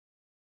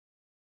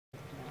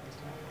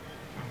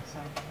So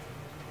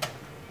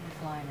we're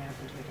flying out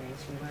in 2 days.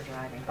 We were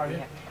driving. Are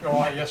you?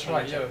 Oh, yes,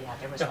 right.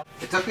 Yeah.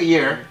 It took a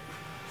year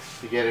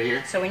to get it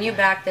here. So when you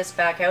back this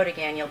back out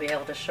again, you'll be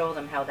able to show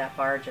them how that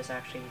barge is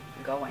actually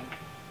going.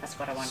 That's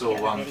what I want to get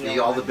in the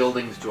video. All the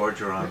buildings,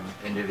 George, are on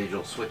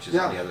individual switches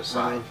on the other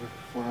side.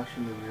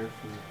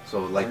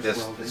 So like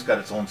this, it's got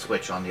its own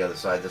switch on the other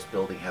side. This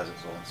building has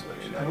its own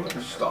switch. Okay.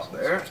 Stop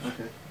there.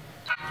 Okay.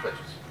 Switches.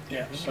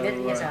 Yeah. So, it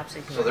is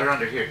absolutely so they're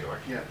under here,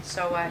 George. Yeah.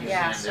 So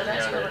yeah, so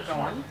that's where we're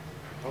going.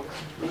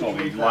 All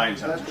the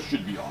lines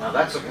should be on. Now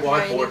that's a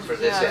quad board for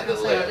this end of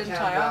the lift. Didn't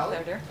tie off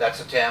there, dear. That's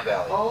a Tam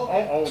Valley.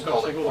 Oh, it's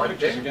called a quad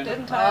again.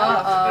 Didn't tie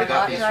off. I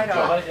got these from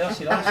John. Yes,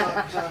 he does.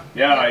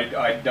 Yeah,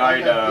 I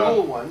died.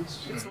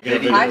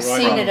 I've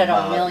seen it at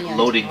a million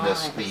loading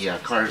times. the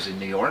cars in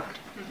New York,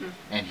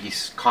 and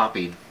he's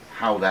copied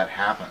how that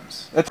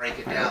happens. Let's break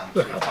it down.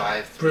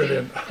 5, 3.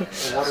 Brilliant.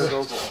 What are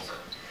those?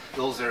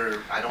 Those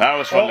are, I don't That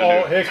was fun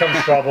to do. Here comes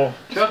trouble.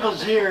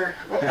 Chuckles here.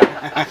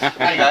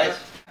 Hi guys.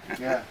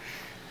 Yeah.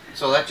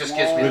 So that just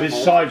gives me With the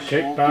his mold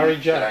sidekick, Barry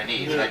that Jack. I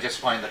need, and I just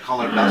find the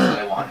color best that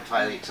I want and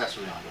tie the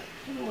accessory onto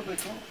it.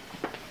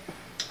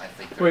 I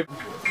think they're... Wait,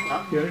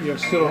 you're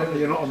still,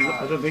 you're not on the,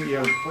 I don't think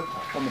you're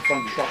on the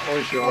front truck, or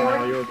you are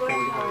now, you're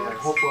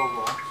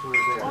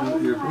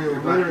We're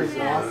literally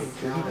walking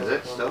down. Is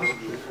it still?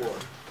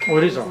 Oh,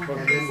 it is on.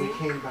 And then we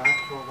came back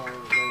 12 hours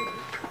later.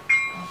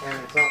 And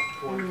it's up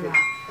 40 feet.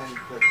 And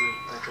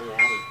at the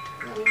water.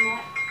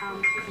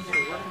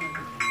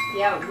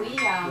 Yeah, when we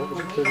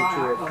bought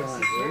our house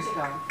 6 years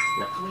ago,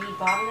 we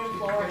bought it in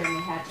Florida and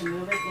we had to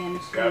move it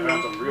into Yeah, I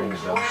found some real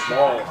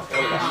small.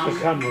 The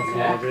camera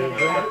there.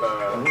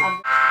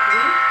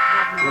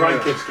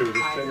 Grandkids do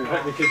this.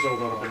 The kids all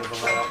got a bit of a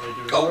layout. They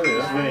do. Oh,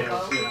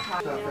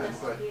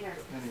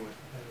 Anyway.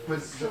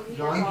 But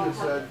John just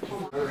said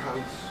her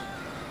house,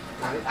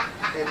 right?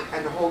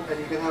 And the whole, and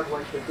you can have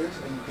like this,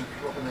 and you can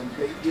and then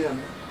bait him,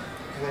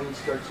 and then you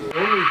start seeing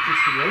only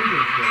just the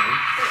engines going.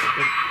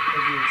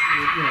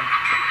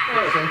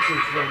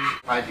 Sensors run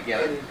tied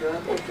together.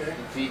 okay. It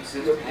feeds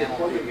this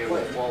panel over here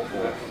with 12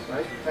 volts.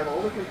 Right? And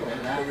all the people And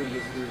that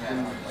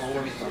all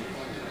the stuff.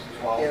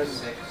 12,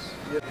 6.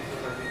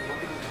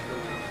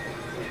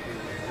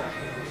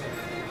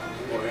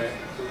 Okay.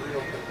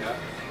 Yeah.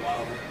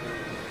 Wow.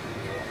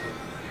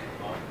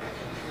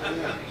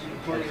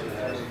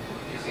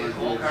 You see the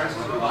gold cars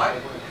go by?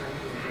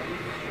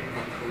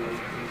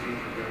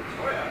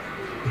 Oh yeah.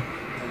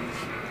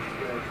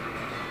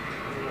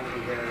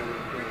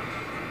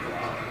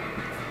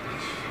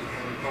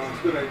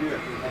 Good idea.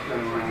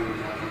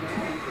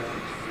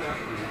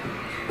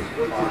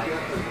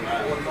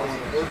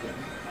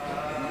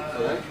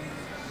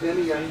 Then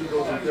he actually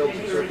goes and builds a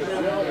circuit.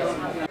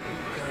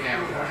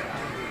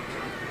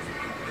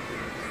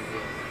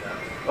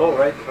 Oh,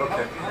 right,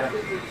 okay.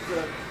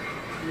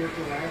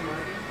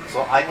 So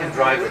I can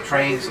drive the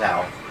trains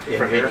now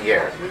from in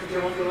here.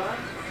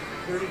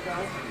 30,000?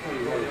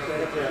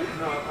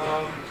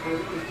 No,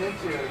 it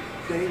takes you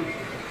days.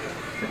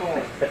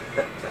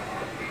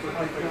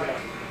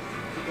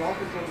 The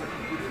Dolphins over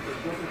computers, they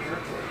built an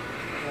airport,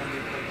 and the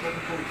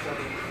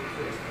 747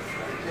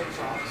 takes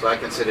off. So I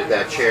can sit at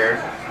that chair,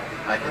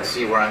 I can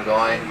see where I'm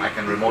going, I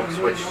can remote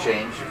switch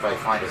change if I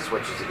find a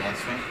switch is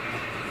against me.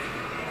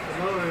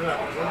 Not only that,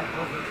 when it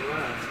comes into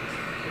land,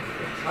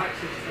 it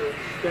taxes the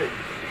state,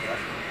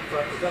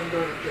 but it doesn't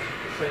go to just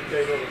the same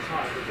date all the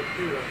time. The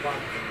computer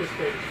finds this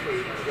date is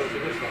free and it goes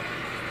to this one.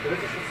 But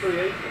if it's a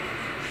free agent,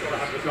 it's got to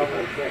have the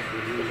double walkers,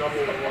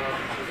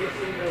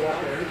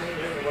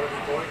 whatever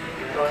you call it,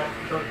 giant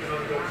chunks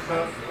on the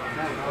surface.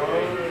 And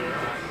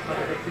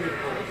the computer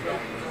finds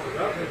that. So the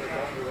other thing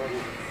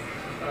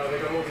they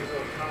got all these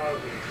little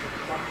towers and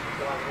trucks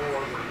down all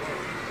over the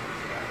road.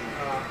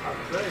 And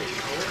they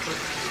also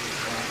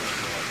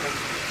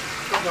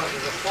sometimes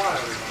there's a fire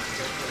in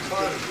that, the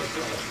fire is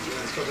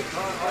so the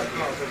car I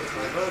cars are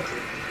diverted,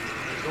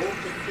 it's all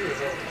confused,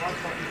 well, my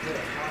copies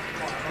there,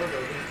 my over,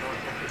 these my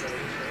copies are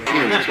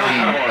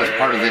As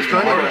part of this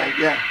model.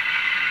 Yeah.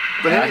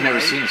 But I've never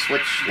seen a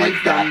switch like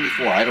that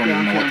before. I don't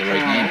even know what the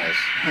right name is.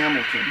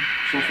 Hamilton.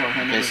 So far,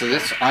 Hamilton. Okay, so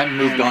this, I'm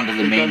moved on to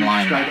the main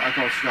line now. I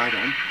call it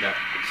Skydome. Yeah.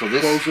 So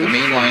this, the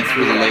main line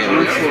through the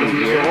layout is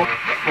through here.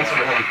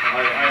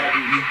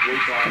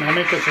 Can I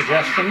make a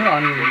suggestion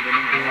on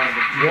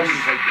this?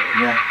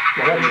 Yeah.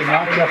 You got your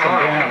notch up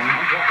and down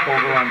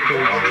over on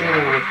page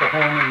 2 with the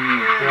horn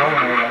and bell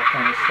and all that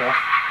kind of stuff.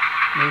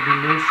 Maybe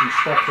move some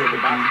stuff so we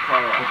can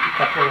put the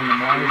coupler in the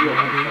monitor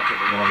maybe.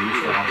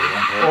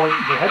 Or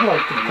the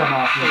headlight could come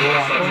off and go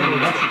on.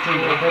 Once you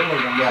turn the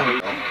headlight on. Yeah.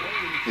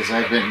 Because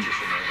I've been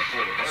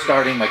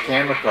starting my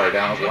camera car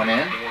down at one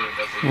end.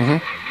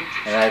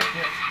 And I've...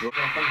 No, it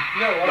doesn't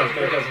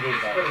do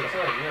that.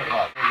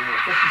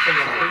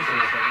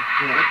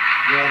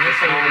 Yeah, this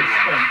one we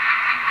spent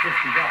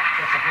 $50.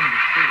 That's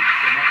 100 feet.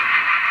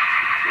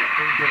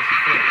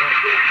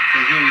 So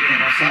here you can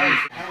see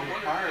how the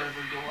fire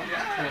ever go up.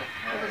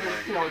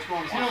 You know, it's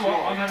going so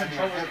slow. I'm having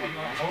trouble with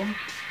my home.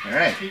 All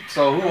right.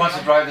 So who wants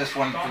to drive this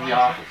one to the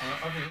office?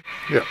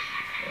 Yeah.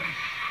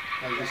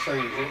 I was just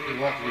saying, you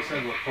want to be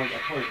saying what point by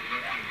point.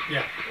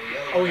 Yeah.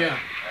 Oh yeah.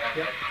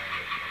 Yep.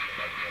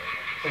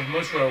 Well,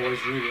 most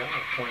railways really are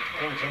point to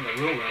point. Some of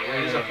the real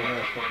railways are point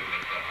to point.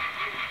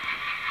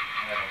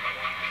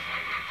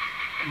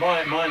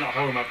 Mine at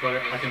home, I've got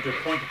it. I can do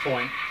point to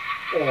point,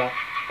 or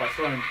by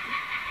throwing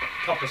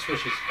a couple of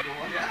switches.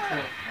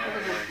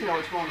 You know,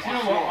 it's going You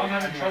know what? I'm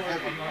having trouble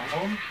at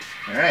home.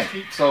 All right.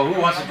 So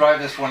who wants to drive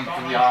this one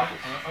to the office?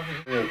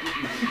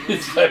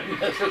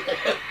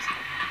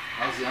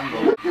 How's the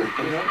envelope?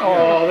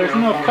 Oh, there's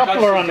no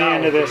coupler on the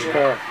end of this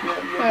car.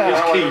 Yeah,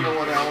 I know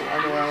what I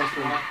know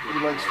Alistair, he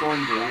likes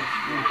Thornbury.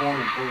 He was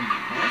born in Thornbury.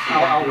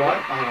 Al what?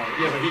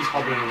 Yeah, but he's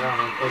hobbling around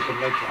on broken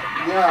legs right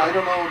now. Yeah, I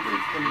don't know if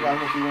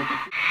he went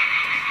to...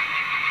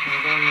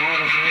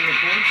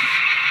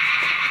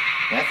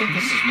 Yeah, I think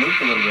this has moved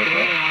a little bit,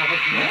 right?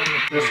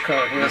 This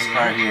car here. This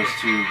car here is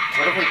too.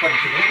 What if we put I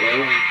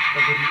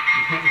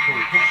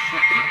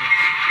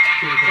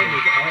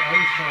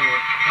was trying to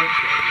help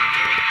you,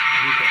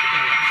 and you got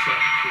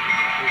set.